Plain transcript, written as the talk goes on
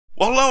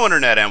Well, hello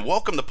Internet, and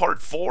welcome to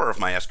part 4 of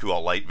my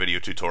SQLite video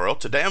tutorial.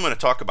 Today I'm going to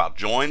talk about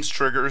joins,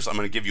 triggers. I'm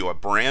going to give you a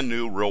brand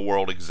new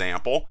real-world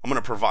example. I'm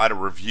going to provide a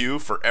review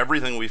for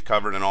everything we've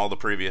covered in all the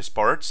previous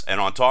parts,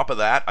 and on top of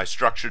that, I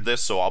structured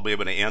this so I'll be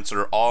able to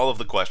answer all of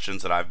the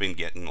questions that I've been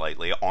getting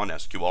lately on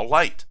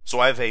SQLite.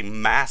 So I have a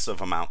massive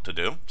amount to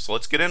do, so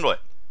let's get into it.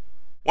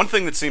 One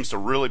thing that seems to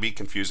really be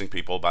confusing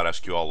people about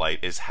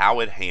SQLite is how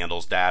it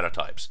handles data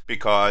types,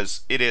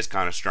 because it is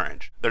kind of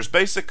strange. There's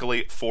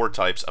basically 4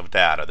 types of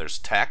data. There's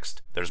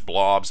text, there's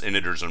blobs,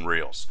 integers, and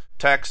reals.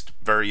 Text,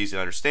 very easy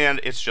to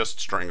understand, it's just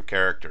a string of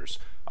characters.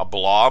 A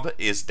blob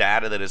is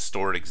data that is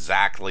stored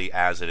exactly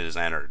as it is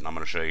entered, and I'm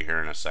going to show you here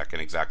in a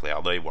second exactly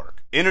how they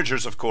work.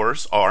 Integers, of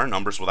course, are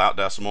numbers without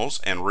decimals,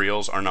 and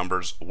reals are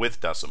numbers with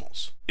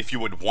decimals. If you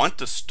would want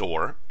to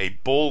store a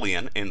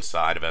boolean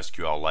inside of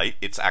SQLite,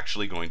 it's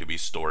actually going to be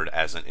stored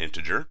as an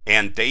integer,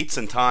 and dates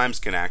and times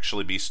can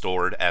actually be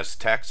stored as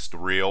text,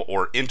 real,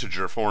 or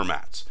integer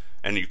formats.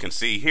 And you can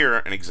see here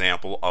an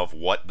example of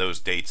what those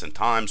dates and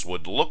times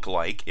would look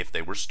like if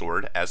they were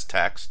stored as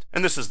text.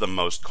 And this is the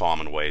most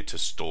common way to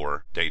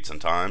store dates and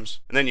times.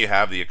 And then you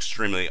have the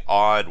extremely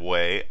odd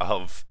way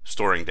of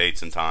storing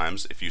dates and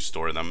times if you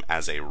store them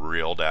as a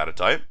real data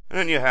type. And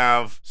then you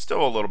have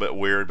still a little bit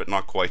weird, but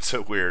not quite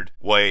so weird,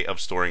 way of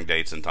storing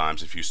dates and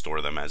times if you store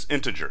them as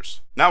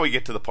integers. Now we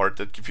get to the part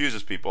that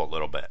confuses people a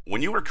little bit.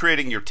 When you are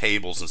creating your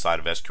tables inside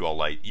of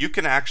SQLite, you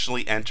can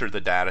actually enter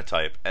the data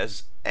type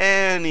as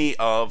any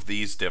of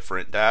these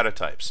different data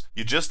types.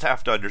 You just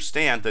have to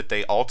understand that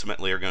they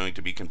ultimately are going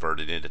to be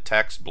converted into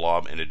text,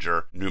 blob,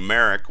 integer,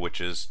 numeric,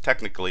 which is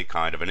technically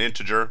kind of an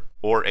integer,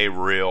 or a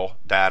real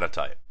data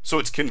type. So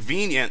it's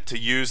convenient to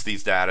use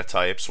these data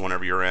types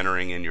whenever you're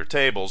entering in your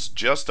tables.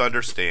 Just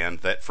understand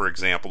that, for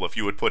example, if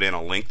you would put in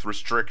a length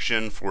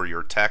restriction for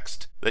your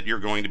text that you're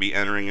going to be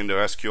entering into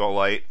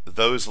SQLite,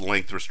 those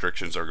length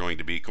restrictions are going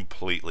to be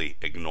completely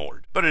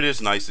ignored. But it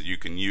is nice that you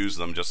can use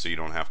them just so you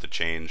don't have to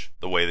change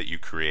the way that you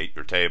create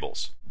your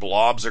tables.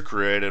 Blobs are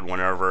created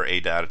whenever a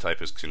data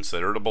type is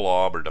considered a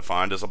blob or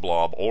defined as a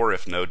blob, or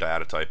if no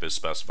data type is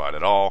specified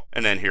at all.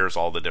 And then here's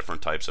all the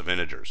different types of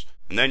integers.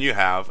 And then you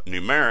have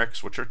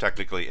numerics, which are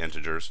technically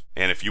integers.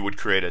 And if you would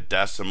create a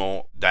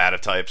decimal data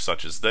type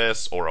such as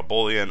this, or a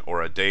boolean,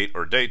 or a date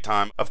or date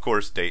time, of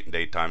course date and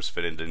date times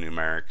fit into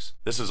numerics.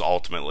 This is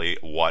ultimately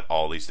what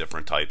all these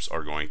different types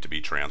are going to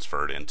be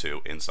transferred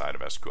into inside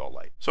of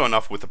SQLite. So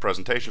enough with the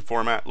presentation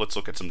format, let's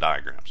look at some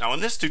diagrams. Now in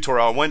this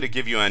tutorial I wanted to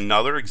give you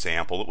another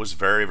example that was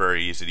very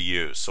easy to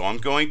use. So I'm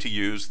going to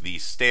use the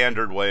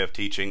standard way of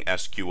teaching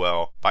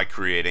SQL by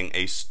creating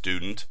a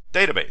student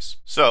database.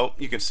 So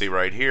you can see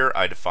right here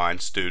I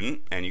defined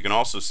student, and you can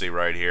also see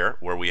right here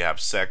where we have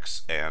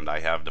 6 and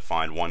I have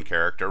defined 1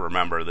 character.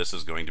 Remember, this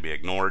is going to be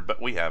ignored,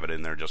 but we have it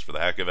in there just for the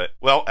heck of it.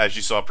 Well, as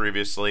you saw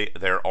previously,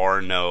 there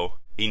are no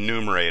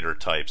enumerator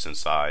types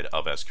inside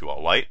of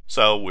SQLite,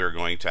 so we're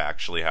going to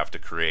actually have to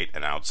create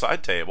an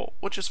outside table,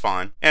 which is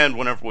fine. And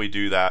whenever we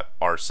do that,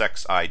 our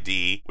sex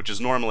ID, which is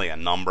normally a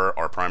number,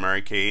 our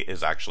primary key,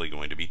 is actually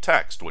going to be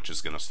text, which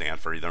is going to stand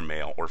for either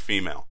male or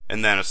female.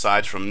 And then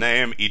aside from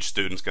name, each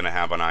student's going to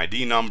have an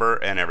ID number,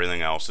 and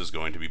everything else is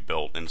going to be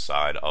built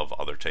inside of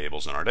other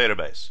tables in our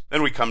database.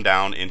 Then we come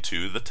down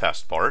into the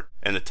test part,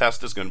 and the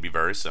test is going to be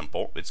very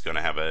simple. It's going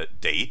to have a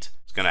date,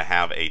 it's going to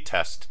have a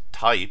test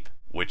type,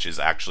 which is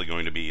actually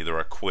going to be either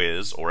a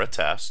quiz or a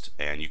test,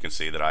 and you can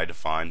see that I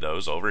defined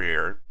those over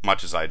here,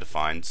 much as I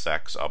defined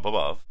sex up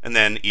above. And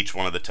then each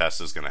one of the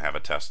tests is going to have a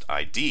test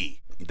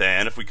ID.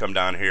 Then if we come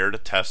down here to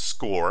test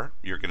score,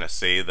 you're going to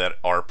see that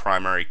our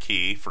primary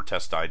key for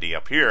test ID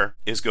up here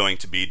is going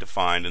to be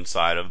defined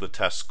inside of the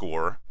test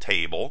score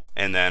table,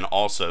 and then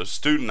also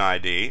student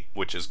ID,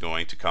 which is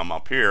going to come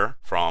up here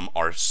from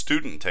our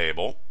student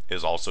table,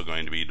 is also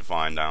going to be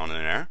defined down in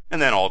there.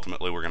 And then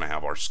ultimately we're going to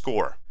have our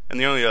score. And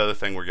the only other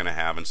thing we're going to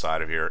have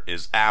inside of here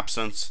is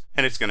absence,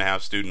 and it's going to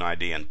have student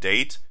ID and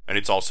date, and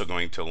it's also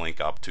going to link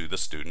up to the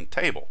student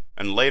table.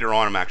 And later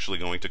on I'm actually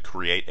going to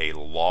create a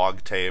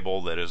log table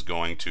that is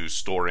going to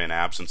store in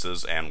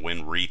absences and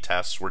when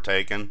retests were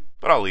taken,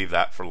 but I'll leave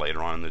that for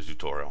later on in the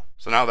tutorial.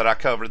 So now that I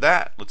covered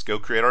that, let's go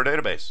create our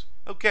database.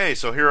 Okay,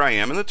 so here I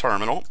am in the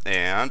terminal,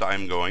 and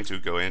I'm going to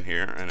go in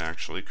here and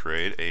actually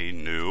create a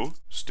new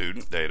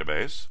student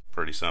database.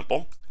 Pretty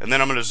simple. And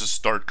then I'm going to just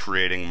start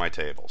creating my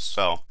tables.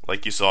 So,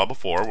 like you saw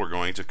before, we're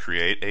going to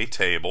create a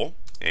table,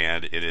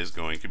 and it is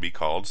going to be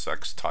called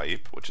sex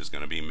type, which is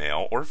going to be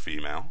male or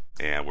female.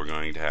 And we're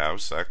going to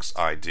have sex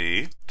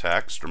ID,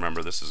 text.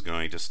 Remember, this is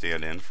going to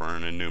stand in for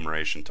an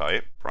enumeration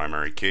type.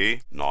 Primary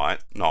key, not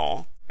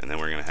null. And then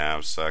we're going to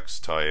have sex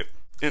type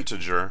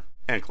integer,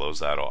 and close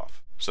that off.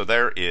 So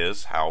there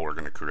is how we're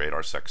going to create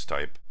our sex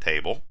type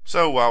table.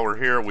 So while we're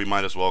here, we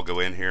might as well go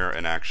in here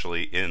and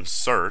actually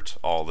insert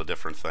all the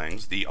different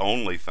things, the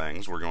only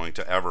things we're going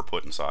to ever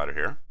put inside of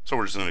here. So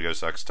we're just going to go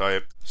sex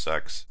type,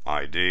 sex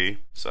ID,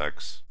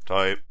 sex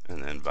type,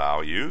 and then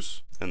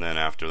values. And then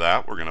after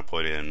that, we're going to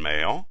put in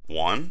male,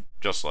 1,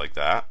 just like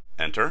that,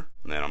 enter.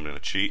 And then I'm going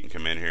to cheat and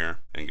come in here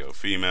and go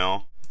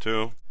female,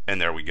 2, And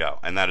there we go.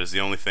 And that is the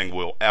only thing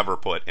we'll ever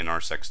put in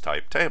our 6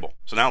 type table.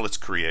 So now let's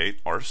create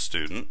our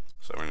student.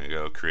 So we're going to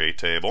go create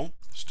table,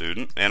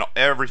 student, and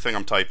everything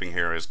I'm typing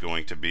here is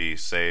going to be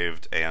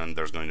saved, and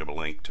there's going to be a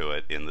link to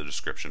it in the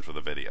description for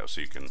the video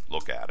so you can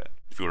look at it.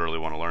 If you really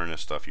want to learn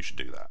this stuff, you should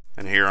do that.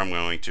 And here I'm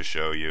going to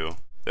show you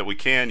that we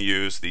can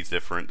use these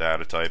different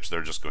data types.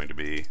 They're just going to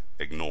be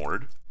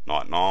ignored.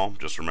 Not null.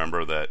 Just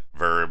remember that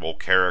variable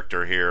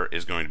character here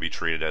is going to be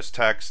treated as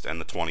text,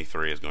 and the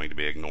 23 is going to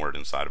be ignored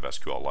inside of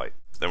SQLite.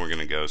 Then we're going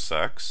to go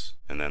sex,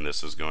 and then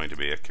this is going to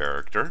be a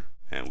character,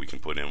 and we can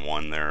put in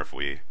 1 there if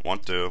we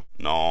want to.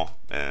 Null,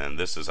 and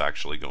this is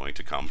actually going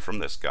to come from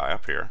this guy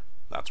up here.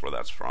 That's where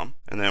that's from.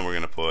 And then we're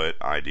going to put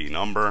ID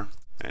number,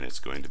 and it's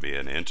going to be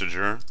an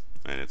integer,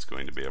 and it's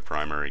going to be a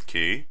primary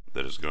key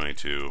that is going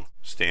to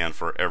stand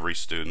for every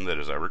student that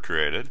is ever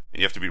created.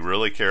 And you have to be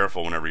really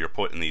careful whenever you're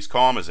putting these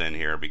commas in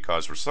here,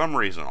 because for some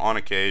reason, on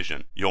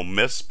occasion, you'll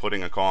miss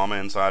putting a comma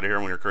inside of here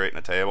when you're creating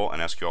a table,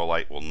 and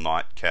SQLite will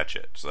not catch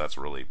it. So that's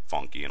really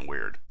funky and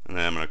weird. And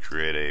then I'm going to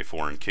create a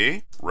foreign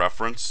key,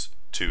 reference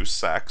to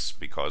sex,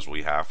 because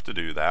we have to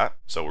do that.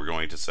 So we're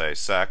going to say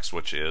sex,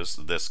 which is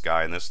this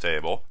guy in this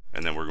table,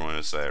 and then we're going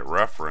to say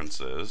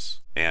references,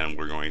 and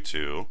we're going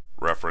to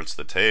reference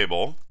the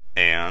table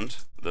and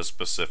the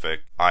specific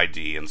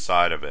ID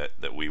inside of it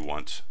that we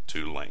want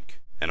to link.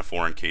 And a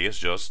foreign key is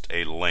just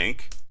a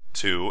link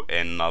to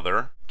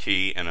another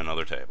key in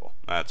another table.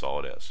 That's all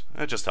it is.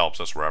 It just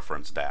helps us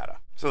reference data.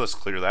 So let's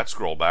clear that,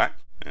 scroll back,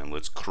 and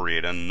let's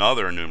create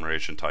another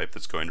enumeration type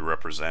that's going to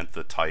represent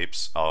the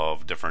types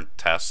of different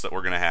tests that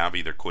we're going to have,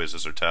 either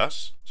quizzes or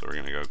tests. So we're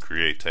going to go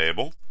create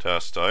table,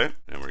 test type,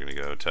 and we're going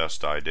to go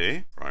test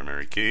ID,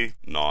 primary key,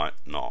 not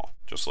null,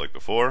 just like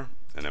before.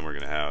 And then we're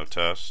going to have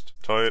test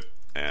type,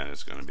 and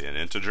it's going to be an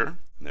integer.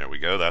 There we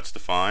go, that's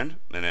defined.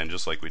 And then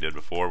just like we did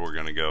before, we're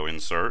going to go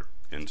insert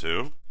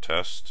into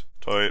test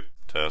type,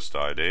 test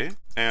ID,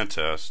 and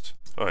test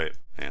type.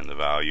 And the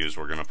values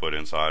we're going to put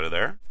inside of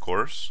there, of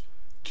course,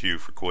 Q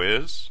for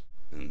quiz,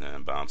 and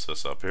then bounce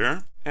this up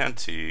here, and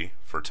T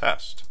for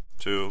test.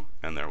 2,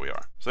 and there we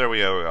are. So there we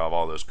go, we have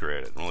all those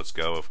created. And let's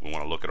go if we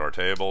want to look at our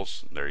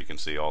tables. There you can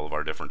see all of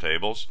our different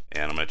tables.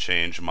 And I'm going to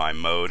change my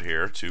mode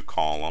here to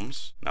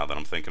columns, now that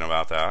I'm thinking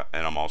about that.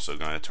 And I'm also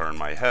going to turn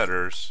my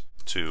headers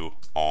to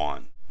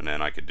on. And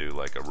then I could do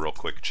like a real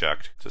quick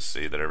check to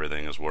see that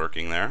everything is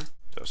working there.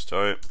 Test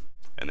type,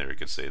 and there you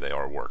can see they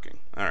are working.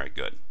 Alright,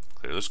 good.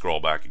 Clear the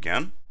scroll back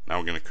again. Now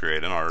we're going to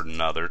create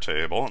another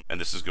table, and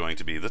this is going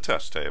to be the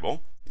test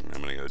table.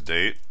 I'm going to go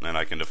date, and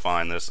I can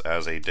define this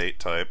as a date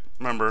type.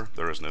 Remember,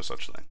 there is no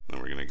such thing.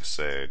 Then we're going to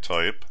say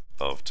type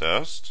of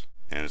test,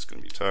 and it's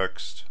going to be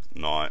text,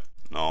 not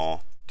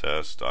null,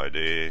 test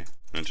ID,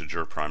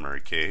 integer primary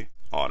key,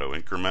 auto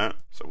increment,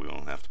 so we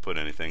won't have to put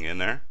anything in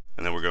there.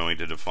 And then we're going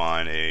to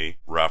define a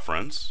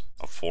reference,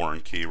 a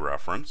foreign key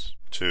reference,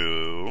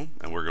 to,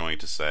 and we're going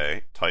to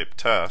say type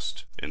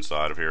test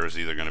inside of here is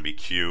either going to be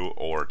Q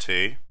or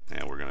T.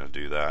 And we're going to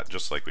do that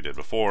just like we did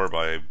before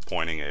by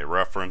pointing a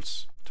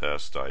reference,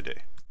 test ID.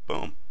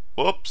 Boom.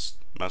 Whoops,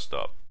 messed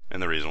up.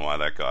 And the reason why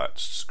that got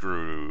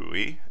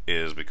screwy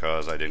is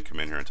because I didn't come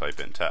in here and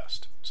type in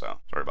test. So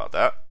sorry about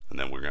that. And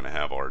then we're going to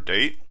have our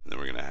date, and then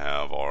we're going to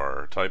have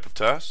our type of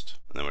test,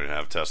 and then we're going to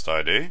have test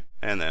ID,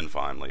 and then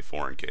finally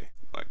foreign key.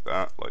 Like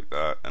that,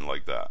 and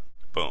like that.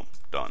 Boom,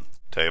 done.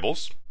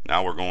 Tables.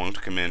 Now we're going to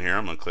come in here,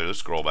 I'm going to clear the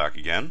scroll back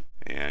again,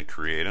 and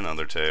create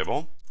another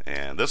table.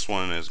 And this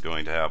one is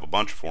going to have a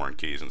bunch of foreign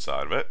keys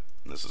inside of it.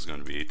 This is going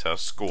to be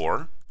test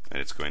score,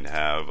 and it's going to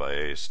have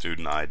a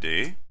student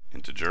ID,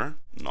 integer,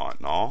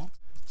 not null.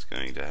 It's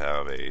going to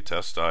have a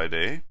test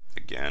ID,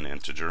 again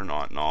integer,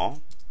 not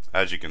null.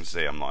 As you can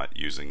see, I'm not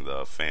using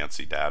the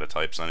fancy data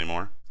types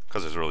anymore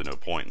because there's really no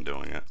point in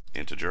doing it.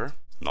 Integer,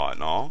 not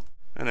null,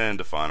 and then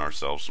define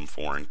ourselves some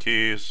foreign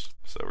keys.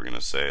 So we're going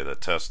to say that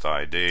test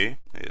ID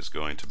is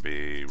going to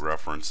be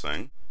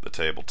referencing the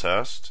table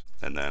test,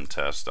 and then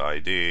test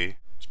ID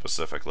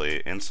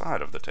specifically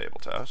inside of the table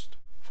test,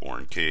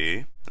 foreign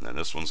key, and then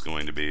this one's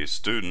going to be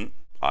student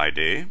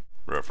ID,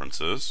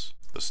 references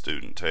the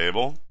student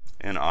table,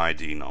 and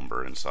ID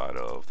number inside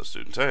of the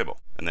student table.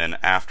 And then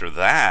after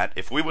that,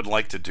 if we would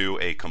like to do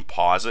a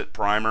composite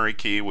primary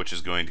key, which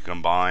is going to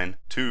combine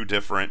 2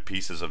 different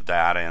pieces of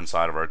data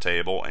inside of our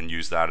table and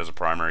use that as a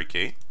primary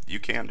key, you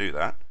can do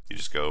that. You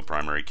just go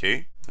primary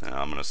key, and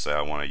I'm going to say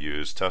I want to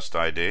use test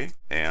ID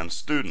and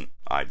student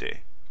ID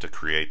to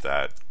create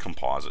that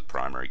composite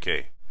primary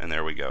key. And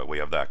there we go, we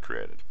have that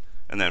created.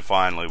 And then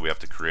finally we have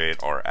to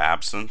create our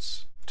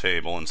absence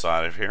table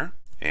inside of here,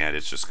 and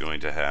it's just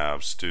going to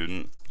have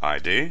student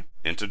ID,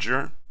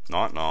 integer,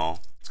 not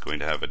null. It's going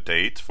to have a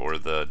date for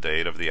the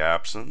date of the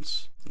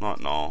absence, not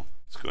null.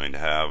 It's going to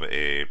have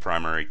a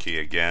primary key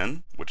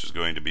again, which is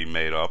going to be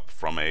made up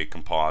from a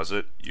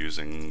composite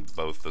using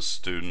both the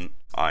student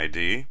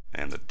ID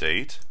and the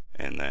date.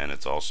 And then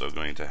it's also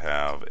going to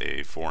have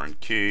a foreign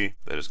key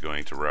that is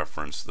going to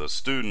reference the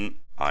student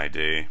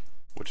ID,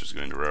 which is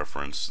going to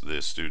reference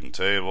the student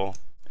table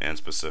and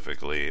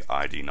specifically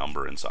ID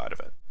number inside of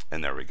it.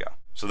 and there we go.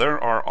 So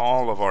there are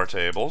all of our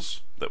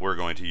tables that we're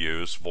going to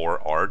use for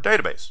our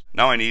database.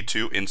 Now I need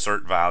to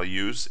insert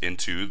values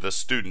into the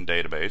student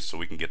database so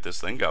we can get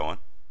this thing going.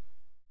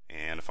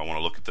 And if I want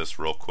to look at this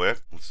real quick,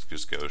 let's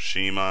just go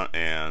Schema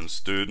and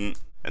student.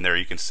 And there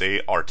you can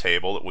see our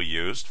table that we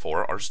used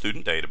for our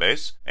student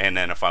database. And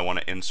then if I want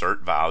to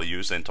insert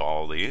values into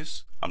all of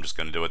these, I'm just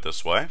going to do it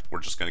this way. We're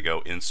just going to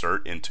go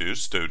insert into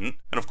student.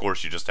 And of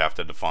course, you just have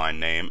to define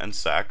name and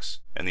sex.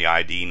 And the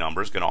ID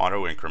number is going to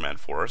auto increment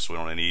for us. We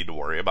don't need to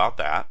worry about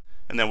that.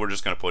 And then we're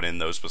just going to put in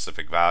those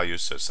specific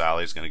values. So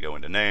Sally is going to go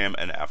into name,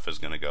 and F is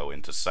going to go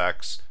into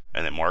sex.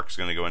 And then Mark's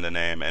going to go into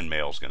name, and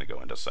male is going to go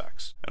into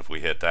sex. And if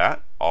we hit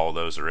that, all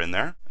those are in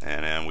there.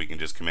 And then we can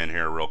just come in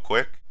here real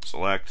quick,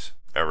 select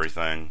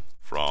everything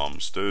from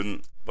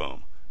student,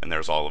 boom. And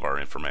there's all of our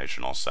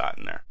information all sat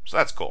in there. So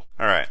that's cool.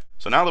 All right.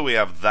 So now that we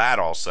have that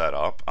all set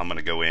up, I'm going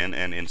to go in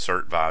and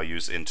insert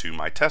values into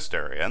my test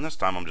area. And this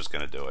time I'm just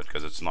going to do it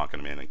because it's not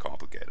going to be anything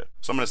complicated.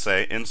 So I'm going to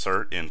say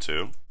insert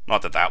into,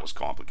 not that that was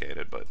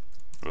complicated, but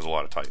it was a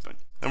lot of typing.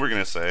 Then we're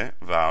going to say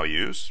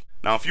values.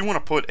 Now if you want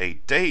to put a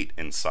date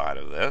inside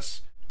of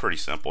this, pretty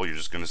simple. You're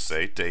just going to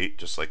say date,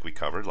 just like we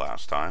covered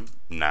last time,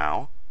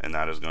 now, and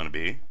that is going to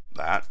be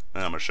that.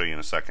 And I'm going to show you in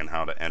a second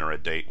how to enter a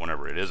date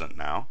whenever it isn't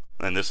now.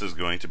 And this is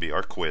going to be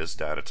our quiz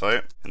data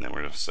type. And then we're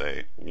going to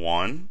say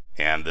 1.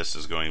 And this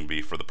is going to be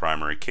for the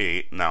primary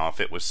key. Now, if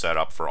it was set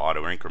up for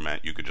auto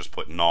increment, you could just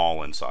put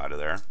null inside of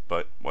there.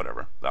 But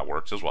whatever, that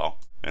works as well.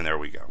 And there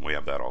we go. We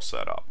have that all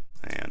set up.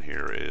 And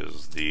here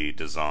is the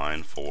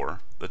design for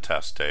the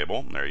test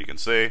table. And there you can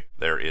see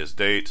there is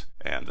date,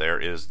 and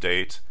there is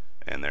date,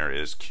 and there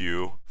is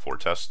Q for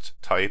test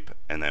type.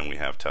 And then we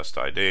have test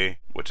ID,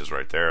 which is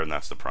right there, and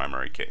that's the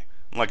primary key.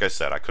 Like I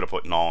said, I could have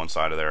put null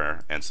inside of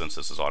there, and since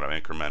this is auto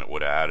increment, it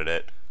would have added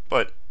it,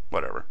 but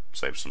whatever,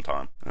 saves some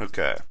time.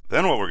 Okay,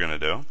 then what we're going to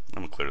do, I'm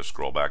going to clear the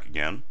scroll back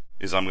again,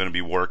 is I'm going to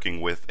be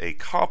working with a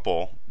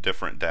couple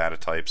different data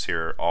types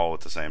here all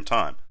at the same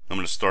time. I'm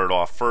going to start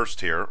off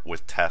first here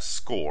with test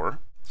score.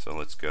 So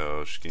let's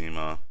go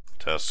schema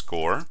test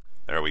score.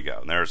 There we go,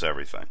 and there's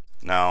everything.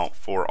 Now,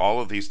 for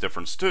all of these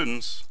different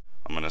students,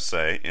 I'm going to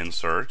say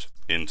insert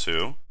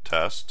into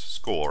test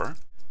score.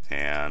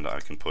 And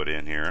I can put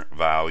in here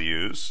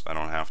values. I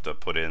don't have to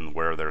put in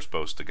where they're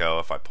supposed to go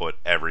if I put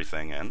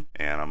everything in.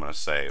 And I'm going to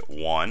say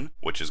 1,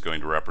 which is going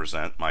to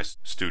represent my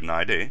student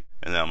ID.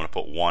 And then I'm going to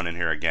put 1 in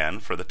here again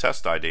for the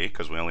test ID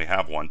because we only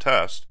have one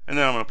test. And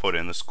then I'm going to put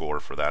in the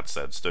score for that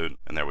said student.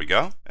 And there we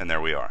go. And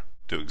there we are.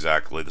 Do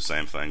exactly the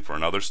same thing for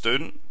another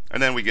student.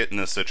 And then we get in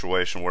a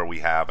situation where we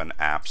have an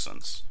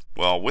absence.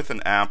 Well, with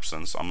an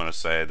absence, I'm going to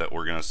say that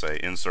we're going to say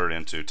insert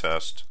into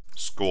test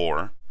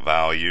score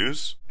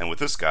values, and with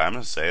this guy I'm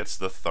going to say it's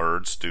the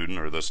third student,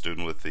 or the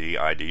student with the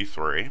ID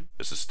 3.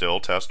 This is still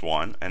test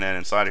 1, and then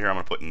inside of here I'm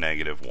going to put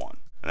 -1,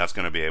 and that's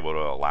going to be able to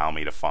allow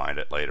me to find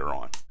it later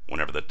on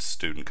whenever the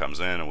student comes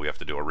in and we have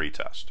to do a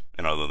retest.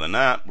 And other than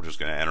that, we're just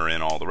going to enter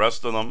in all the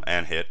rest of them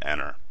and hit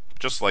enter,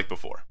 just like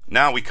before.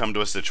 Now we come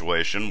to a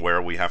situation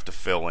where we have to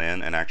fill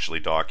in and actually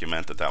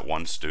document that that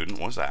one student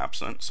was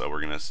absent. So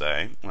we're going to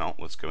say, well,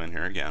 let's go in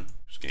here again,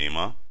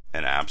 schema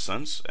and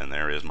absence, and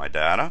there is my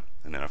data.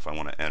 And then if I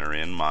want to enter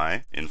in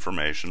my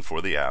information for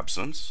the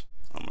absence,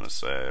 I'm going to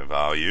say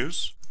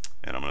values,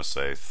 and I'm going to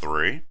say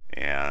 3,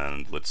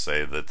 and let's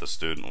say that the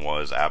student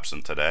was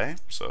absent today,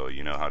 so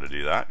you know how to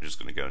do that. You're just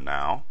going to go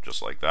now,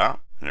 just like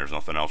that, and there's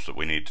nothing else that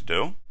we need to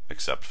do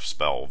except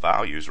spell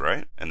values,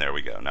 right? And there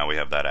we go. Now we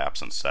have that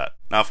absence set.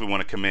 Now if we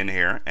want to come in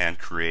here and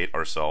create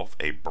ourselves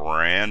a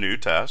brand new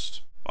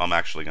test, I'm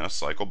actually going to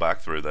cycle back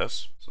through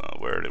this. So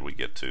where did we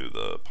get to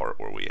the part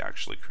where we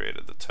actually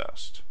created the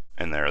test?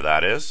 And there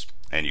that is.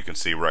 And you can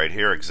see right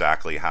here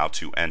exactly how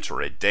to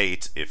enter a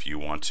date if you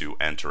want to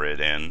enter it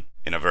in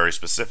a very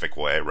specific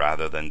way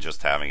rather than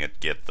just having it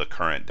get the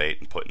current date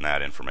and putting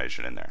that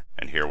information in there.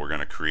 And here we're going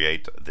to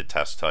create the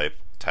test type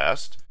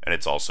test, and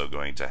it's also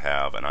going to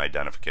have an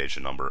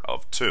identification number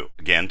of 2.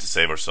 Again, to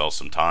save ourselves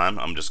some time,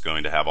 I'm just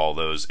going to have all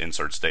those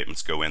insert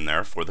statements go in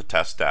there for the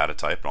test data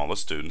type and all the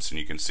students, and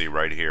you can see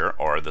right here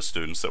are the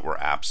students that were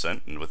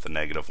absent, and with the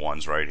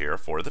 -1s right here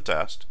for the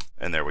test.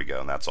 And there we go,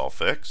 and that's all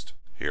fixed.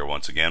 Here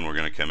once again we're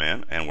going to come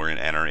in and we're going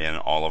to enter in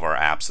all of our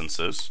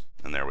absences,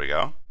 and there we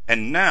go.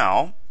 And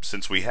now,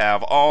 since we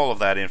have all of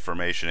that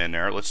information in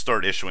there, let's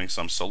start issuing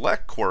some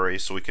select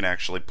queries so we can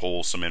actually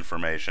pull some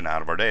information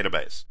out of our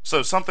database.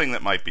 So something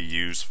that might be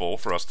useful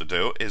for us to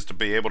do is to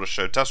be able to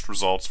show test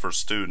results for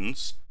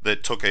students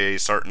that took a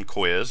certain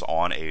quiz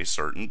on a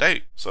certain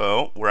date.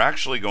 So we're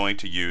actually going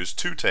to use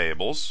 2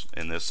 tables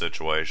in this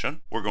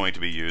situation. We're going to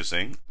be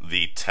using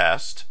the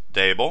test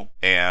table,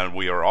 and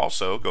we are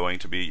also going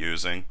to be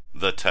using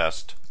the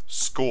test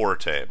score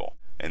table.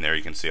 And there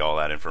you can see all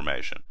that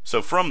information.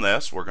 So from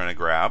this, we're going to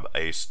grab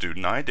a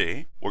student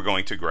ID, we're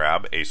going to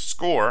grab a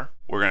score,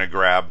 we're going to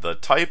grab the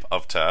type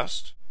of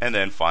test, and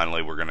then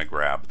finally we're going to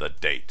grab the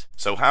date.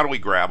 So how do we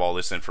grab all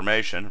this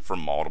information from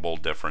multiple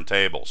different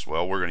tables?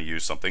 Well, we're going to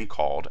use something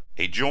called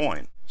a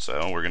join.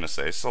 So we're going to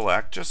say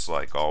select, just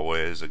like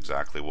always,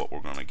 exactly what we're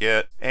going to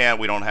get. And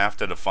we don't have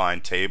to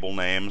define table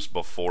names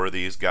before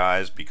these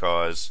guys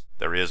because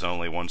there is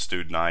only one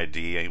student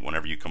ID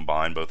whenever you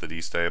combine both of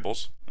these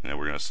tables. And then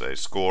we're going to say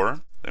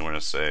score, then we're going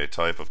to say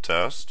type of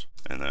test,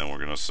 and then we're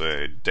going to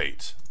say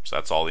date. So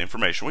that's all the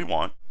information we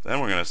want.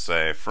 Then we're going to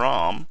say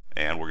from,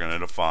 and we're going to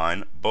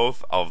define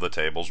both of the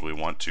tables we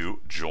want to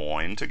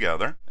join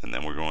together. And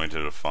then we're going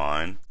to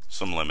define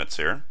some limits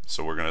here.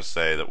 So we're going to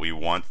say that we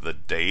want the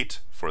date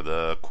for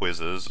the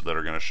quizzes that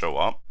are going to show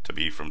up to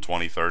be from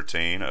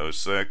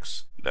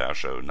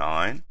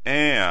 2013-06-09.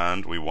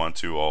 And we want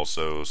to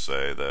also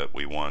say that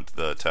we want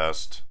the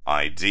test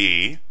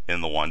ID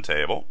in the one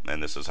table.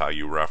 And this is how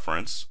you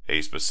reference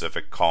a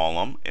specific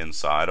column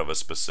inside of a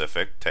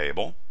specific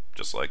table,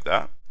 just like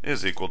that,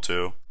 is equal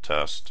to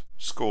test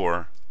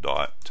score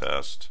dot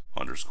test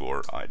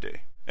underscore ID.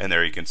 And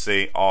there you can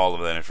see all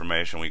of that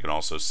information. We can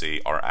also see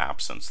our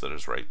absence that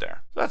is right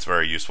there. That's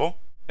very useful.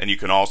 And you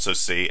can also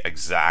see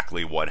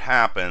exactly what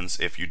happens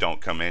if you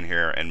don't come in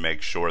here and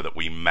make sure that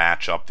we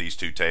match up these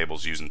two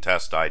tables using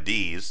test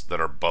IDs that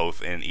are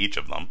both in each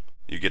of them.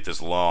 You get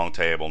this long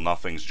table,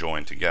 nothing's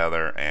joined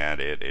together, and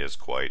it is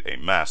quite a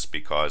mess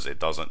because it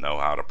doesn't know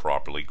how to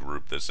properly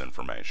group this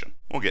information.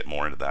 We'll get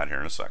more into that here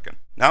in a second.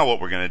 Now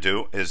what we're going to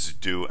do is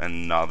do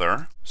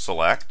another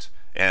select.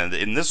 And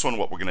in this one,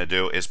 what we're going to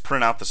do is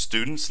print out the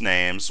students'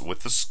 names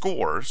with the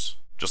scores,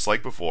 just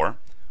like before.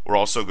 We're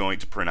also going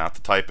to print out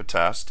the type of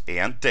test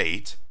and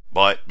date,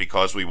 but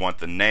because we want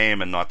the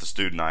name and not the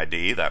student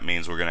ID, that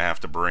means we're going to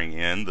have to bring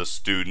in the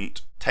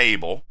student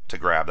table to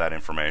grab that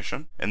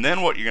information. And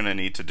then what you're going to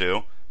need to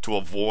do to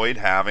avoid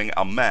having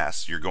a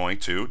mess, you're going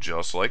to,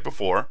 just like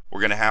before, we're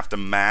going to have to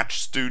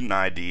match student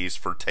IDs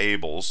for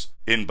tables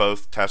in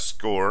both test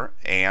score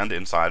and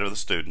inside of the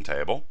student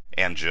table.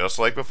 And just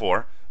like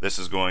before, this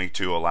is going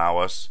to allow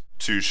us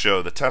to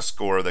show the test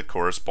score that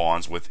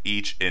corresponds with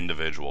each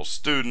individual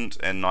student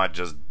and not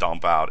just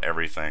dump out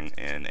everything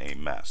in a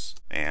mess.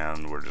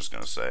 And we're just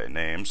going to say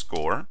name,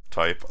 score,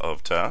 type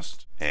of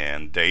test,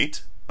 and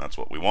date. That's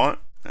what we want.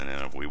 And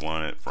then if we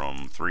want it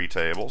from 3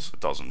 tables, it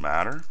doesn't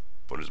matter.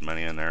 Put as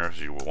many in there as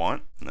you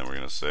want. And then we're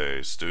going to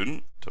say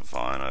student,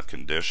 define a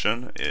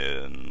condition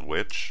in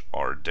which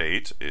our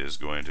date is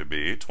going to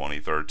be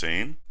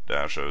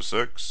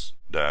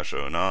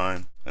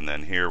 2013-06-09. And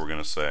then here we're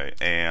going to say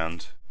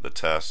and the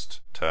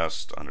test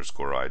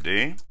underscore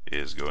ID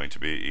is going to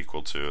be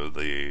equal to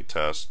the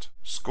test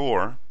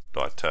score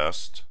dot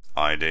test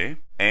ID.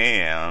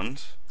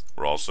 And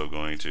we're also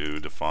going to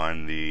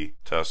define the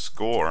test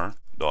score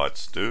dot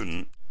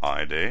student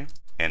ID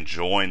and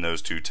join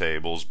those two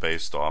tables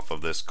based off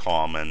of this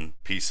common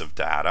piece of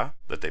data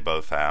that they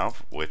both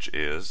have, which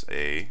is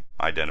a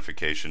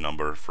identification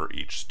number for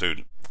each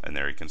student. And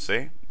there you can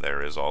see,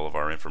 there is all of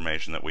our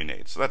information that we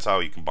need. So that's how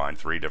you combine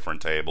 3 different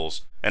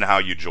tables and how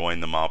you join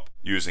them up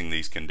using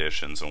these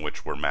conditions in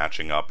which we're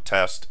matching up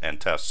test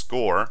and test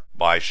score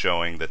by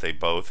showing that they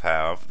both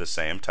have the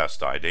same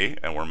test ID,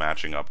 and we're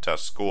matching up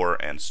test score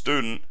and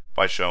student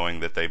by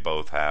showing that they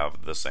both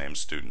have the same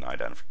student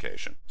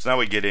identification. So now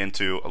we get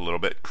into a little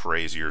bit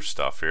crazier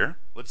stuff here.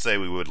 Let's say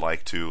we would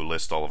like to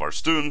list all of our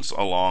students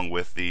along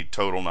with the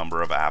total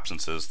number of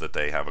absences that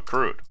they have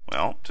accrued.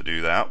 Well, to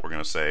do that, we're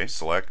going to say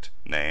select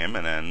name,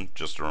 and then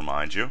just to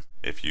remind you,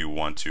 if you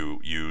want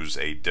to use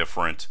a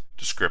different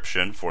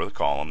description for the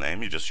column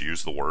name, you just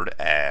use the word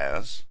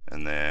as,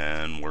 and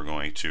then we're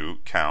going to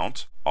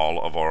count all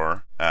of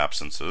our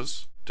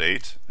absences,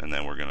 date, and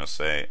then we're going to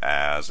say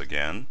as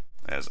again,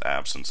 as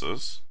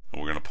absences.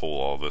 And we're going to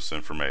pull all this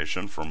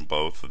information from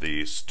both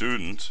the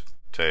student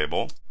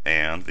table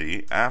and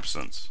the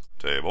absence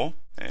table,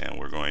 and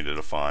we're going to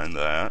define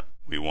that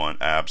we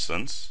want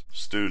absence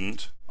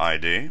student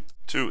ID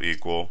to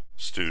equal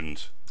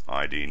student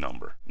ID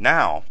number.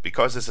 Now,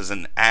 because this is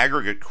an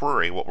aggregate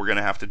query, what we're going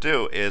to have to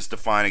do is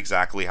define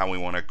exactly how we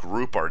want to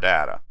group our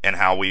data and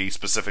how we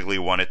specifically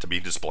want it to be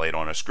displayed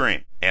on a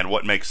screen. And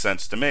what makes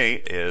sense to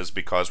me is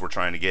because we're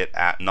trying to get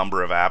a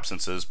number of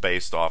absences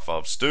based off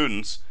of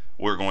students,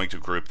 we're going to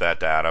group that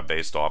data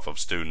based off of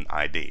student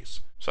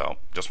IDs. So,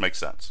 just makes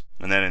sense.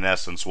 And then in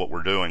essence, what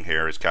we're doing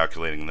here is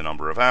calculating the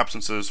number of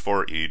absences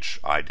for each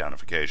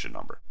identification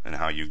number. And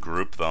how you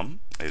group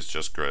them is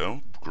just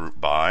go group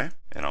by,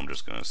 and I'm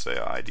just going to say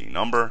ID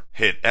number,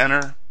 hit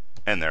enter,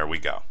 and there we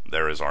go.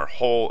 There is our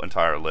whole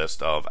entire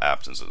list of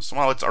absences.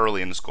 Well, it's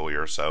early in the school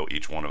year, so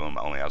each one of them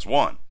only has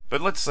 1. But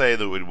let's say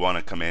that we'd want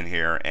to come in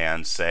here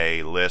and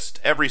say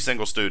list every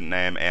single student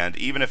name, and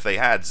even if they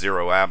had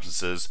 0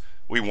 absences,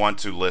 we want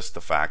to list the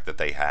fact that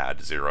they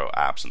had 0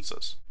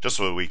 absences, just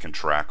so we can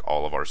track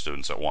all of our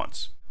students at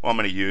once. Well, I'm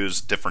going to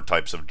use different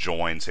types of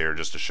joins here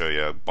just to show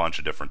you a bunch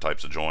of different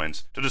types of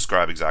joins to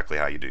describe exactly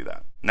how you do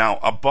that. Now,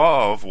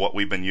 above what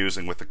we've been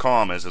using with the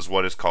commas is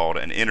what is called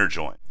an inner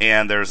join.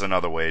 And there's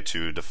another way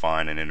to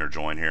define an inner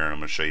join here, and I'm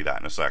going to show you that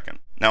in a second.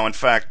 Now, in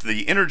fact,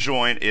 the inner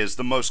join is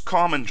the most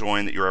common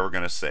join that you're ever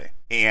going to see.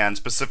 And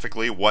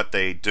specifically what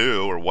they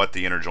do, or what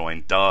the inner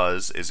join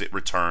does, is it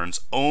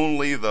returns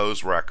only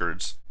those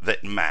records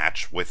that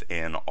match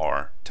within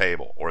our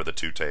table, or the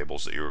two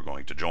tables that you are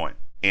going to join.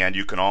 And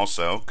you can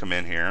also come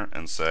in here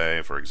and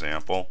say, for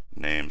example,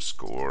 name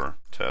score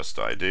test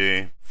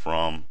ID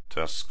from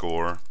test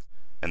score,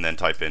 and then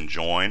type in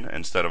join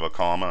instead of a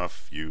comma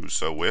if you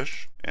so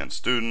wish, and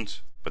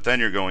student. But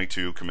then you're going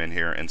to come in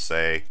here and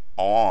say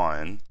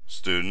on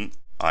student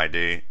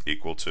ID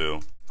equal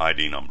to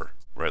ID number,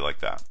 right like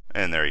that.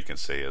 And there you can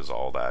see is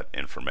all that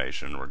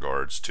information in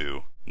regards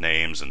to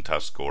names and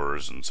test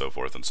scores and so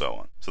forth and so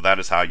on. So that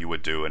is how you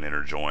would do an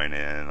inner join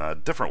in a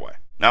different way.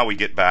 Now we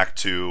get back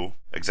to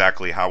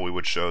exactly how we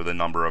would show the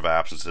number of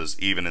absences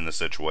even in the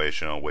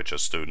situation in which a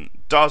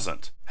student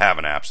doesn't have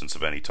an absence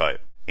of any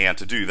type. And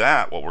to do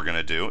that, what we're going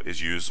to do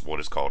is use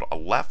what is called a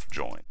left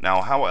join.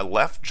 Now, how a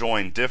left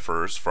join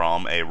differs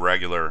from a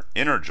regular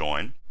inner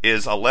join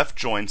is a left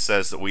join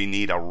says that we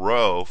need a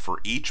row for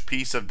each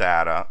piece of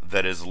data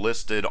that is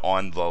listed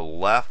on the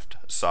left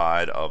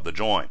side of the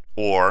join,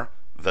 or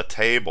the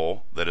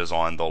table that is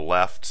on the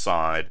left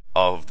side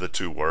of the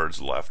two words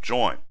left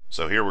join.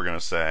 So here we're going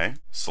to say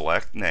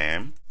select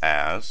name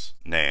as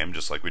name,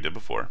 just like we did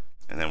before.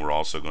 And then we're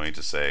also going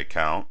to say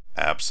count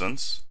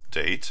absence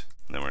date.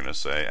 And then we're going to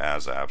say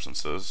as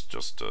absences,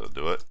 just to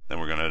do it. Then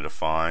we're going to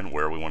define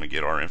where we want to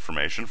get our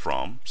information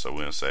from. So we're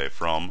going to say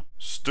from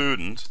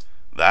student.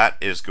 That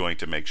is going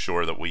to make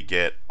sure that we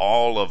get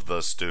all of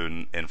the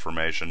student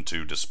information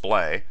to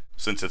display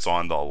since it's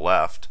on the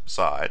left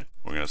side.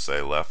 We're going to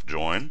say left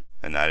join,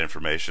 and that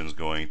information is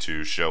going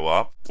to show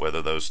up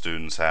whether those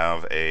students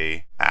have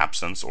a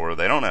absence or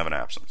they don't have an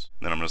absence.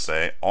 Then I'm going to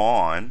say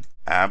on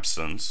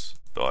absence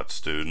dot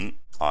student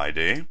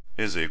ID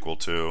is equal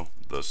to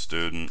the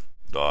student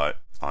dot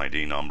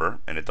ID number,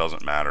 and it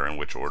doesn't matter in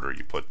which order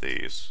you put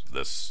these.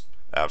 This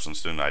absence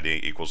student ID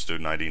equals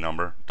student ID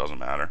number, doesn't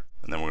matter.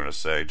 And then we're going to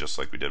say, just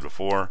like we did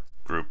before,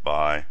 group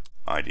by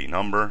ID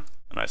number,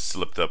 and I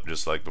slipped up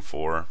just like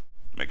before.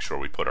 Make sure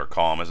we put our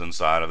commas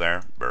inside of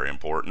there, very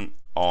important,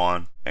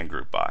 on and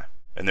group by.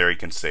 And there you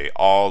can see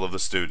all of the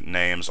student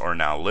names are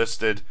now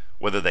listed,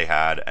 whether they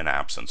had an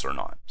absence or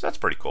not. So that's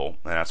pretty cool,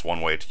 and that's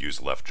one way to use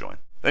a left join.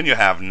 Then you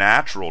have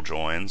natural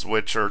joins,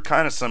 which are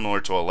kind of similar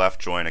to a left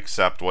join,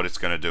 except what it's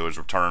going to do is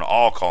return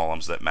all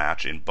columns that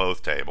match in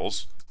both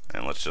tables.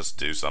 And let's just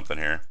do something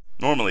here.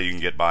 Normally you can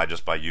get by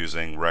just by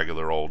using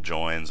regular old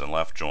joins and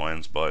left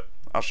joins, but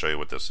I'll show you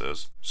what this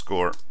is.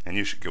 Score, and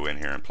you should go in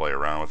here and play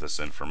around with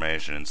this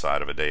information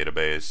inside of a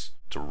database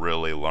to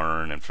really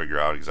learn and figure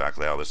out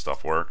exactly how this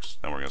stuff works.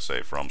 Then we're going to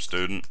say from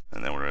student,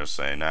 and then we're going to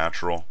say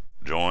natural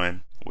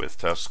join with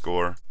test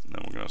score, and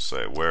then we're going to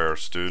say where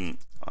student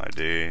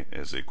ID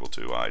is equal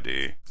to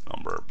ID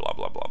number, blah,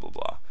 blah, blah, blah,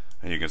 blah.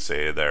 And you can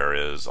see there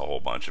is a whole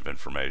bunch of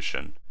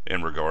information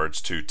in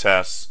regards to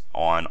tests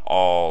on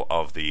all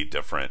of the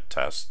different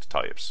test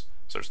types.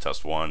 So there's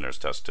test 1, there's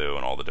test 2,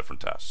 and all the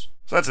different tests.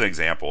 So that's an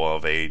example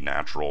of a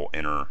natural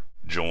inner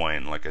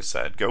join. Like I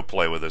said, go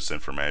play with this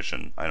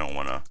information. I don't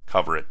want to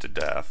cover it to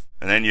death.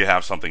 And then you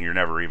have something you're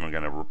never even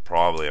going to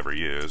probably ever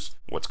use,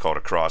 what's called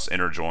a cross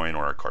inner join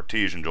or a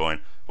Cartesian join.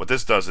 What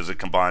this does is it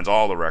combines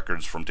all the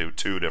records from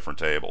two different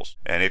tables,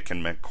 and it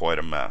can make quite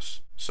a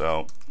mess.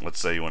 So let's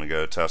say you want to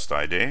go test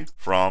ID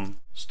from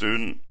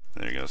student,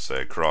 then you're going to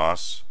say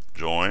cross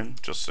join,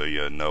 just so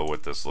you know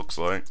what this looks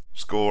like.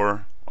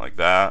 Score, like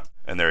that.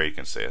 And there you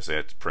can see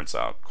it prints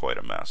out quite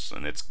a mess.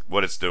 And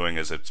what it's doing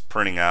is it's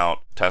printing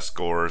out test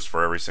scores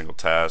for every single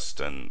test,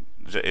 and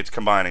it's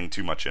combining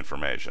too much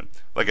information.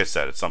 Like I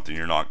said, it's something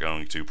you're not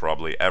going to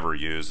probably ever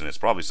use, and it's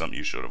probably something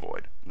you should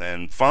avoid.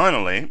 Then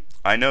finally,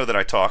 I know that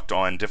I talked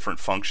on different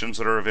functions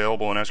that are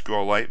available in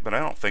SQLite, but I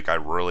don't think I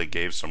really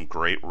gave some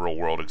great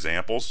real-world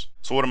examples.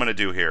 So what I'm going to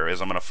do here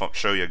is I'm going to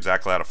show you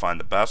exactly how to find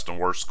the best and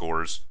worst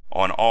scores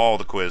on all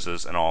the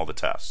quizzes and all the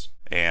tests.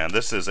 And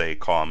this is a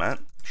comment.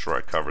 I'm sure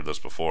I covered this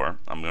before.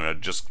 I'm going to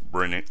just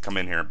come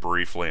in here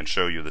briefly and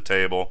show you the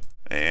table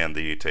and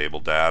the table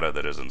data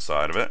that is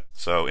inside of it.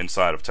 So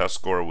inside of test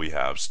score we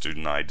have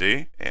student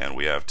ID, and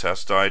we have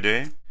test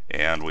ID,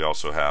 and we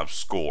also have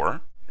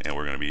score, and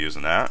we're going to be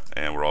using that.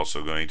 And we're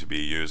also going to be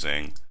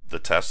using the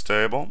test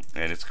table,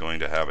 and it's going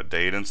to have a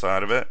date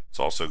inside of it. It's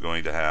also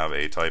going to have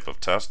a type of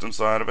test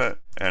inside of it,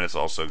 and it's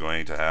also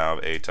going to have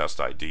a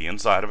test ID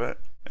inside of it.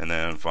 And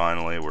then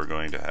finally we're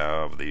going to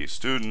have the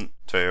student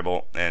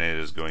table, and it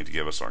is going to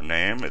give us our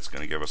name, it's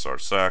going to give us our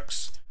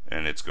sex,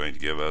 and it's going to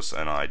give us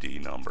an ID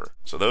number.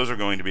 So those are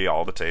going to be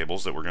all the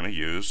tables that we're going to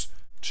use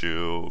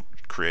to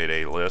create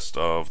a list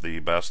of the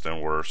best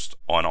and worst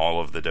on all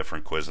of the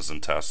different quizzes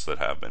and tests that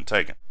have been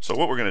taken. So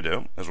what we're going to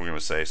do is we're going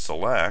to say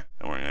select,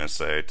 and we're going to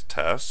say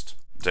test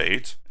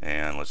date,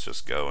 and let's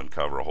just go and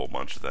cover a whole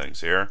bunch of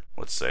things here.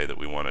 Let's say that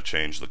we want to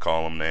change the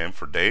column name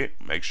for date.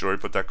 Make sure you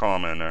put that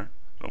comma in there.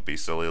 Don't be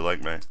silly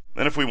like me.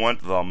 Then if we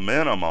want the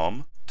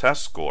minimum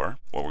test score,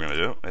 what we're going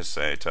to do is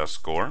say test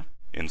score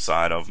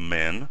inside of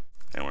min,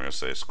 and we're going to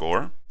say score,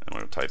 and we're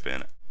going to type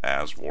in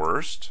as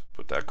worst,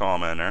 put that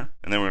comma in there,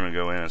 and then we're going to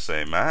go in and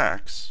say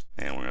max,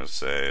 and we're going to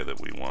say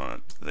that we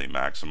want the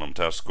maximum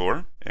test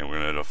score, and we're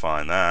going to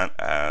define that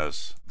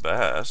as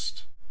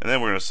best, and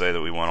then we're going to say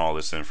that we want all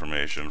this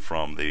information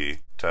from the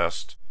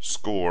test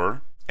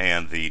score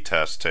and the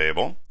test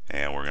table,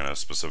 and we're going to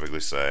specifically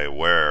say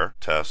where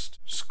test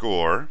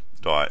score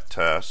dot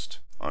test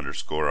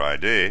underscore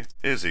ID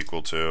is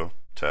equal to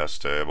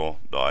test table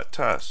dot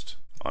test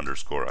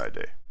underscore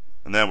ID.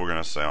 And then we're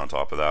going to say on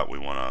top of that we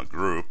want to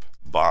group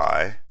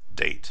by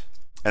date.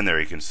 And there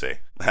you can see.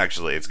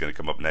 Actually, it's going to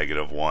come up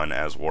 -1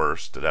 as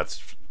worst.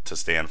 That's to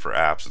stand for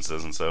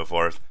absences and so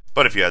forth.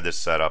 But if you had this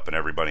set up and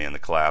everybody in the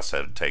class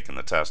had taken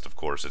the test, of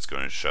course, it's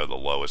going to show the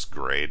lowest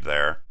grade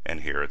there.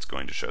 And here it's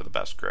going to show the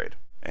best grade.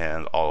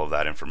 And all of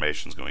that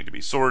information is going to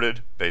be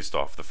sorted based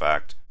off the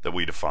fact that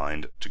we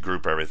defined to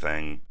group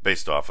everything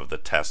based off of the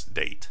test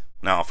date.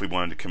 Now, if we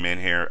wanted to come in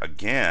here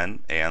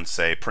again and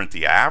say print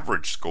the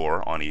average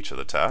score on each of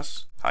the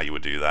tests, how you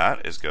would do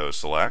that is go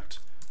select.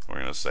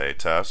 We're going to say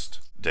test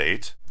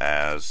date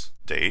as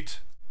date,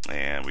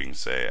 and we can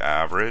say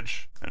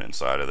average, and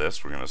inside of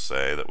this we're going to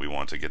say that we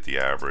want to get the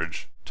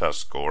average test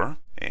score,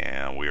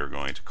 and we are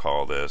going to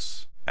call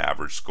this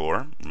average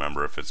score.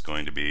 Remember, if it's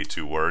going to be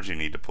 2 words, you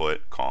need to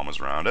put commas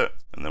around it.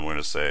 And then we're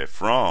going to say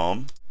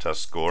from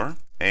test score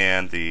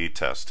and the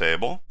test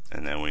table,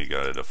 and then we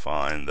got to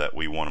define that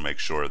we want to make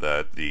sure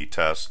that the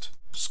test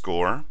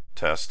score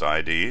test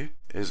ID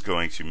is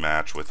going to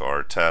match with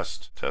our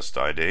test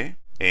ID,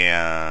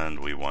 and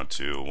we want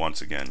to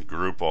once again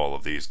group all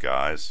of these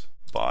guys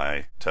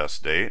by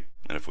test date.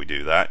 And if we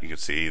do that, you can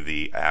see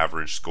the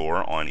average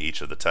score on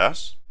each of the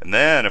tests. And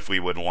then if we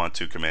would want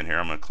to come in here,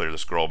 I'm going to clear the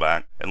scroll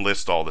back and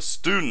list all the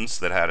students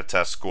that had a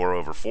test score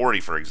over 40,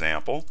 for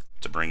example,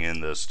 to bring in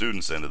the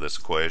students into this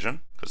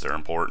equation because they're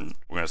important.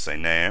 We're going to say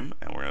name,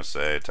 and we're going to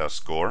say test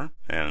score.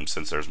 And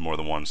since there's more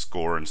than one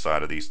score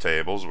inside of these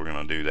tables, we're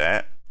going to do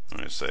that. I'm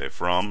going to say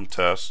from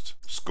test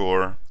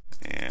score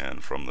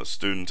and from the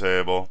student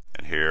table.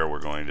 And here we're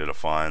going to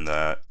define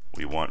that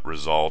we want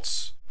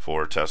results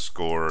for test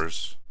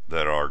scores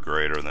that are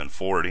greater than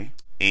 40,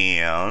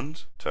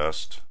 and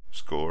test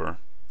score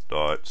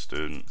dot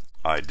student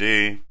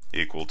ID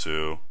equal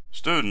to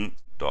student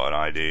dot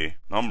ID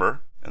number.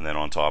 And then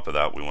on top of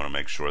that, we want to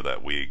make sure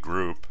that we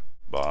group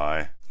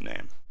by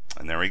name.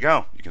 And there we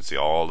go. You can see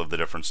all of the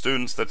different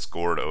students that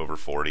scored over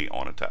 40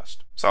 on a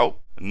test. So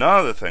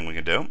another thing we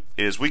can do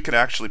is we can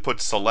actually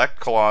put select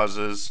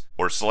clauses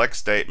or select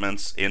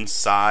statements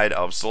inside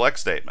of select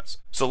statements.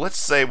 So let's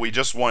say we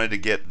just wanted to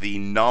get the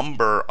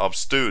number of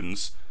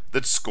students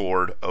that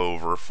scored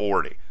over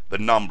 40, the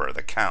number,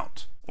 the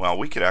count. Well,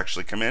 we could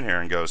actually come in here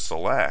and go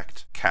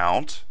select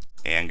count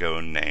and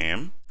go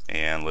name,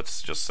 and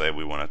let's just say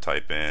we want to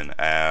type in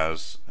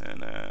as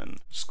and then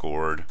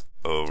scored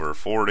over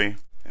 40,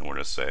 and we're going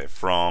to say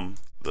from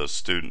the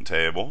student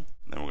table.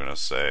 Then we're going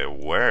to say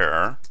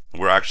where.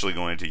 We're actually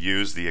going to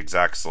use the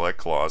exact select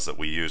clause that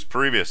we used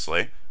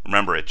previously.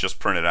 Remember, it just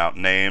printed out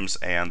names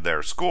and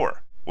their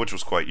score, which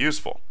was quite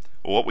useful.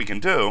 Well, what we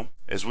can do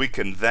is we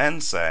can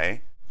then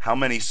say how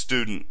many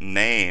student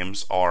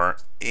names are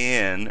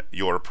in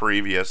your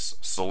previous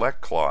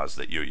select clause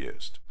that you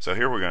used. So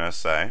here we're going to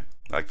say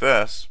like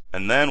this,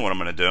 and then what I'm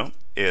going to do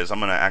is I'm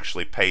going to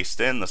actually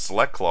paste in the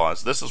select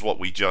clause. This is what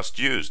we just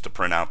used to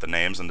print out the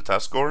names and the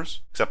test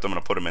scores, except I'm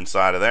going to put them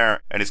inside of there,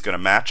 and it's going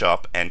to match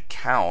up and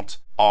count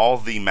all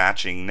the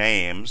matching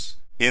names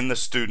in the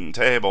student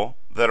table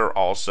that are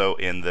also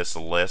in this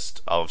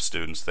list of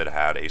students that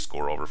had a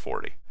score over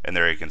 40. And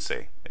there you can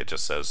see, it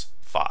just says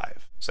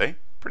 5. See?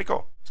 Pretty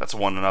cool. So that's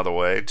another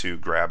way to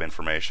grab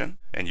information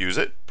and use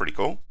it. Pretty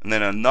cool. And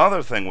then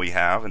another thing we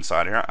have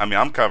inside here, I mean,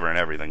 I'm covering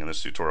everything in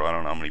this tutorial. I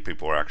don't know how many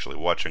people are actually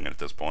watching it at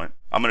this point.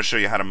 I'm going to show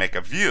you how to make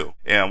a view.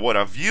 And what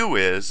a view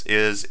is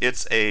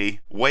it's a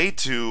way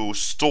to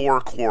store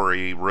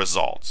query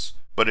results.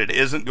 But it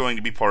isn't going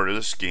to be part of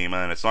the schema,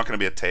 and it's not going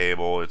to be a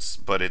table.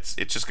 But it's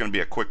just going to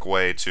be a quick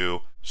way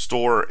to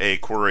store a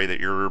query that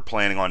you're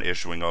planning on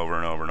issuing over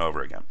and over and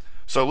over again.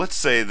 So let's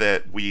say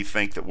that we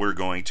think that we're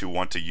going to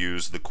want to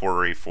use the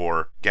query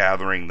for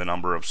gathering the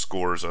number of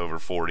scores over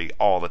 40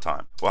 all the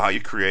time. Well, how you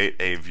create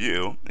a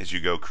view is you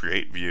go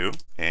create view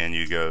and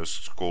you go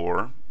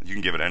score. You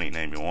can give it any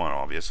name you want,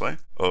 obviously,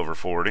 over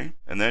 40.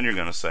 And then you're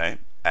going to say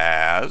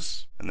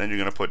as, and then you're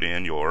going to put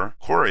in your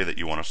query that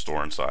you want to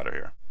store inside of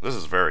here. This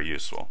is very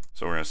useful.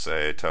 So we're going to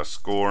say test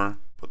score,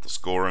 put the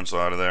score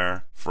inside of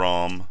there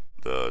from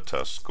the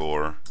test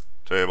score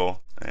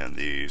table and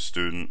the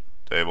student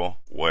table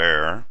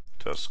where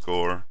test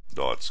score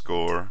dot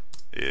score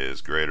is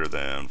greater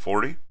than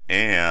 40,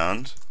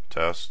 and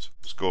test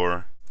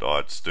score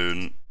dot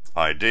student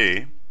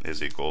ID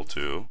is equal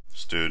to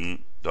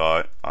student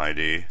dot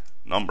ID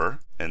number,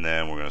 and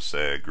then we're going to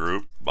say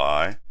group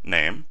by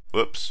name.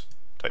 Whoops,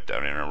 type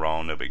that in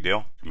wrong, no big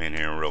deal. Come in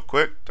here real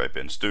quick, type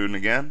in student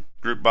again,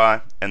 group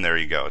by, and there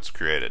you go, it's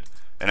created.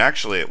 And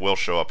actually it will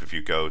show up if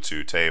you go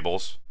to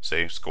tables.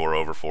 See, score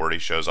over 40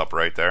 shows up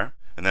right there.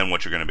 And then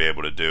what you're going to be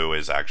able to do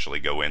is actually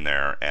go in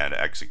there and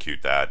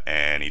execute that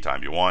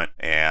anytime you want.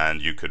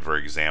 And you could, for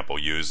example,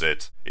 use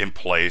it in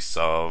place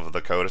of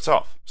the code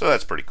itself. So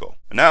that's pretty cool.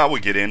 And now we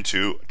get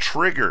into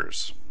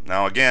triggers.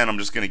 Now again, I'm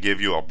just going to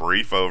give you a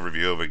brief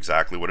overview of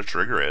exactly what a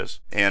trigger is.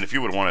 And if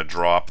you would want to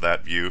drop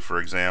that view, for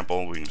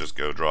example, we can just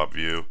go drop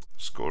view,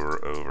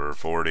 score over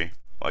 40,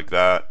 like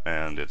that,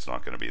 and it's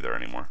not going to be there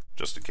anymore.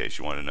 Just in case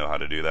you want to know how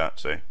to do that,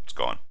 see, it's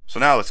gone. So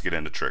now let's get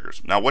into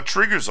triggers. Now what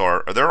triggers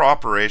are they're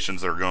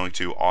operations that are going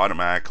to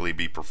automatically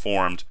be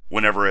performed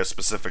whenever a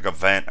specific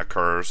event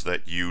occurs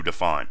that you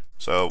define.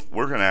 So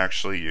we're going to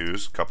actually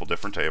use a couple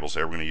different tables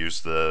here. We're going to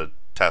use the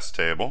test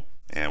table,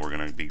 and we're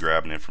going to be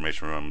grabbing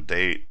information from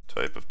date,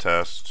 type of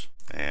test,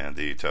 and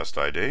the test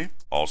ID.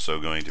 Also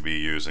going to be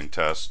using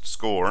test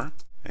score,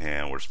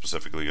 and we're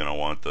specifically going to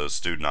want the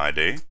student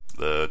ID,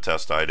 the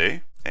test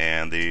ID,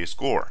 and the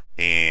score.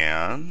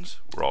 And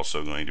we're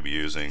also going to be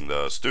using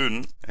the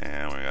student,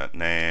 and we got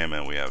name,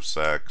 and we have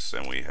sex,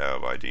 and we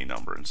have ID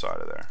number inside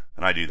of there.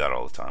 And I do that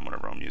all the time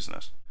whenever I'm using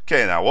this.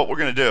 Okay, now what we're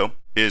going to do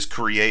is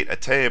create a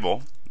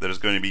table that is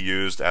going to be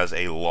used as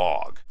a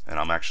log, and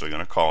I'm actually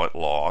going to call it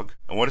log.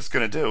 And what it's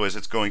going to do is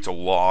it's going to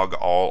log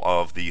all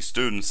of the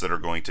students that are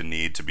going to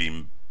need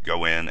to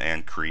go in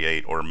and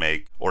create or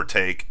make or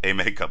take a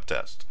makeup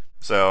test.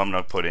 So I'm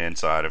going to put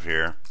inside of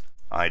here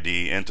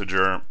ID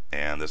integer,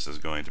 and this is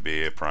going to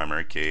be a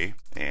primary key,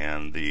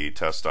 and the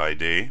test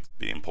ID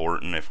be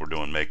important. If we're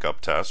doing makeup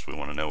tests, we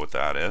want to know what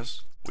that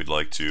is. We'd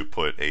like to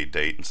put a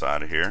date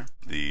inside of here.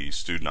 The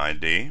student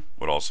ID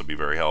would also be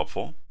very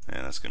helpful,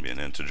 and that's going to be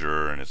an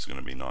integer, and it's going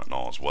to be not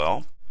null as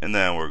well. And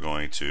then we're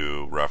going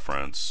to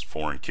reference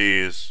foreign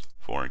keys,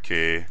 foreign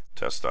key,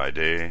 test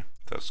ID,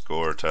 test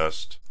score,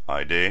 test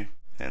ID,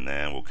 and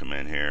then we'll come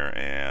in here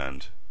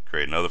and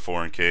create another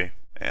foreign key.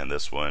 And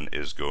this one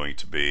is going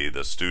to be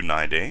the student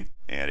ID,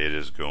 and it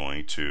is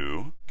going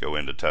to go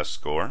into test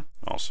score,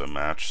 also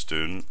match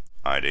student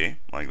ID,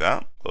 like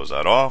that. Close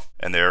that off,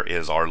 and there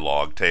is our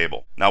log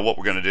table. Now what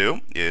we're going to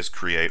do is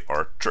create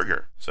our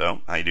trigger.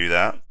 So how you do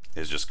that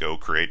is just go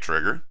create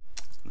trigger,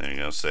 then you're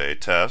going to say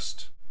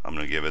test. I'm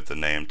going to give it the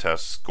name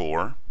test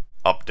score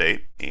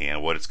update,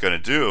 and what it's going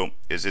to do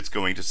is it's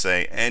going to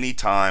say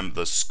anytime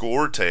the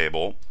score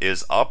table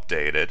is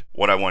updated,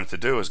 what I want it to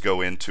do is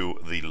go into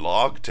the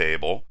log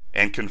table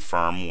and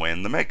confirm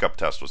when the makeup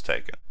test was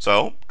taken.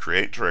 So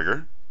create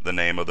trigger, the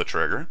name of the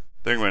trigger.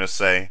 Then we're going to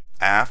say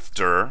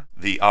after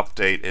the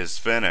update is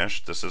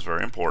finished, this is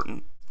very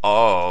important,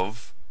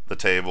 of the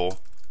table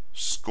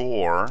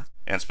score,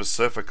 and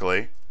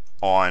specifically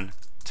on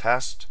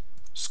test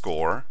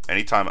score.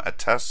 Anytime a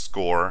test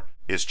score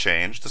is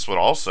changed, this would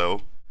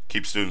also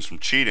keep students from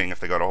cheating if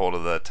they got a hold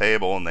of the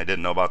table and they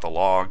didn't know about the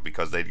log,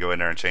 because they'd go in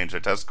there and change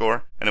their test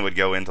score and it would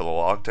go into the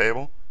log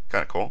table.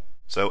 Kind of cool.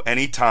 So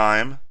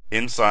anytime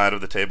inside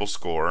of the table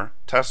score,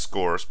 test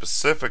score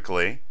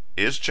specifically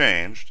is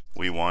changed,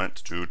 we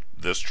want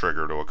this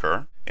trigger to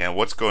occur. And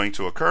what's going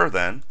to occur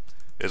then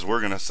is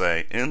we're going to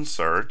say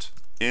insert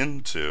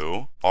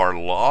into our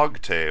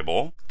log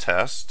table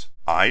test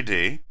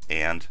ID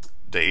and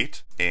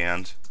date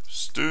and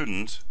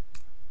student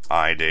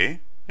ID.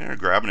 You're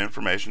grabbing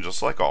information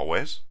just like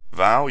always,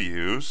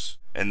 values,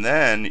 and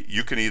then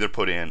you can either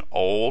put in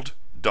old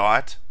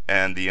dot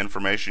and the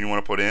information you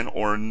want to put in,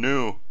 or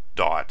new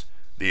dot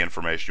the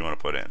information you want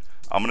to put in.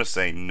 I'm going to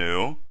say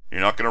new.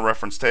 You're not going to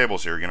reference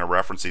tables here. You're going to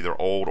reference either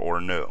old or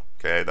new.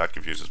 Okay, that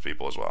confuses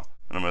people as well.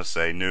 And I'm going to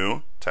say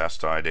new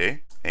test ID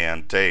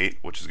and date,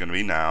 which is going to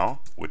be now,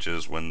 which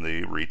is when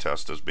the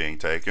retest is being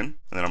taken. And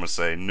then I'm going to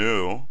say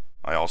new.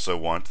 I also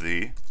want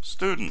the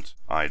student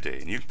ID.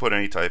 And you can put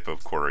any type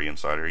of query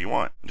inside here you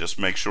want. Just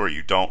make sure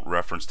you don't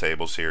reference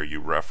tables here.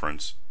 You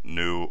reference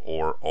new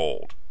or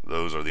old.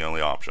 Those are the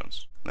only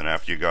options. Then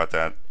after you got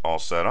that all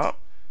set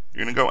up,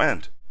 you're going to go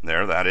end.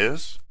 There, that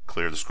is.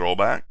 Clear the scroll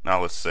back.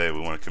 Now let's say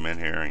we want to come in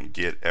here and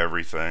get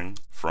everything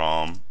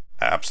from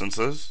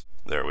absences.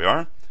 There we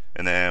are.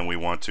 And then we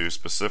want to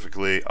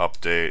specifically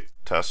update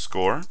test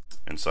score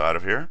inside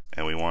of here.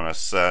 And we want to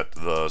set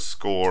the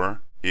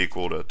score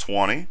equal to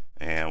 20.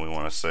 And we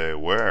want to say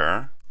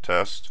where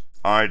test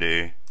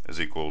ID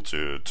is equal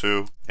to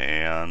 2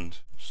 and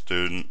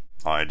student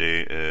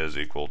ID is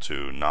equal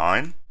to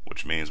 9,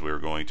 which means we're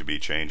going to be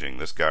changing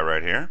this guy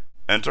right here.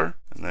 Enter.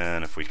 And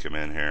then if we come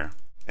in here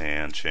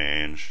and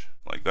change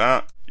like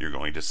that, you're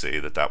going to see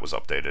that that was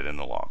updated in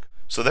the log.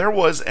 So there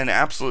was an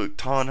absolute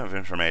ton of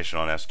information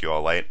on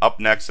SQLite. Up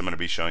next, I'm going to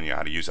be showing you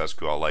how to use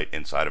SQLite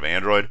inside of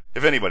Android.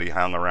 If anybody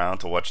hung around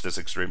to watch this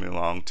extremely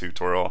long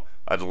tutorial,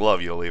 I'd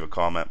love you to leave a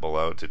comment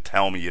below to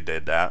tell me you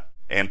did that.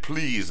 And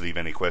please leave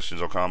any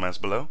questions or comments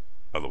below.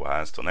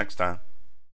 Otherwise, till next time.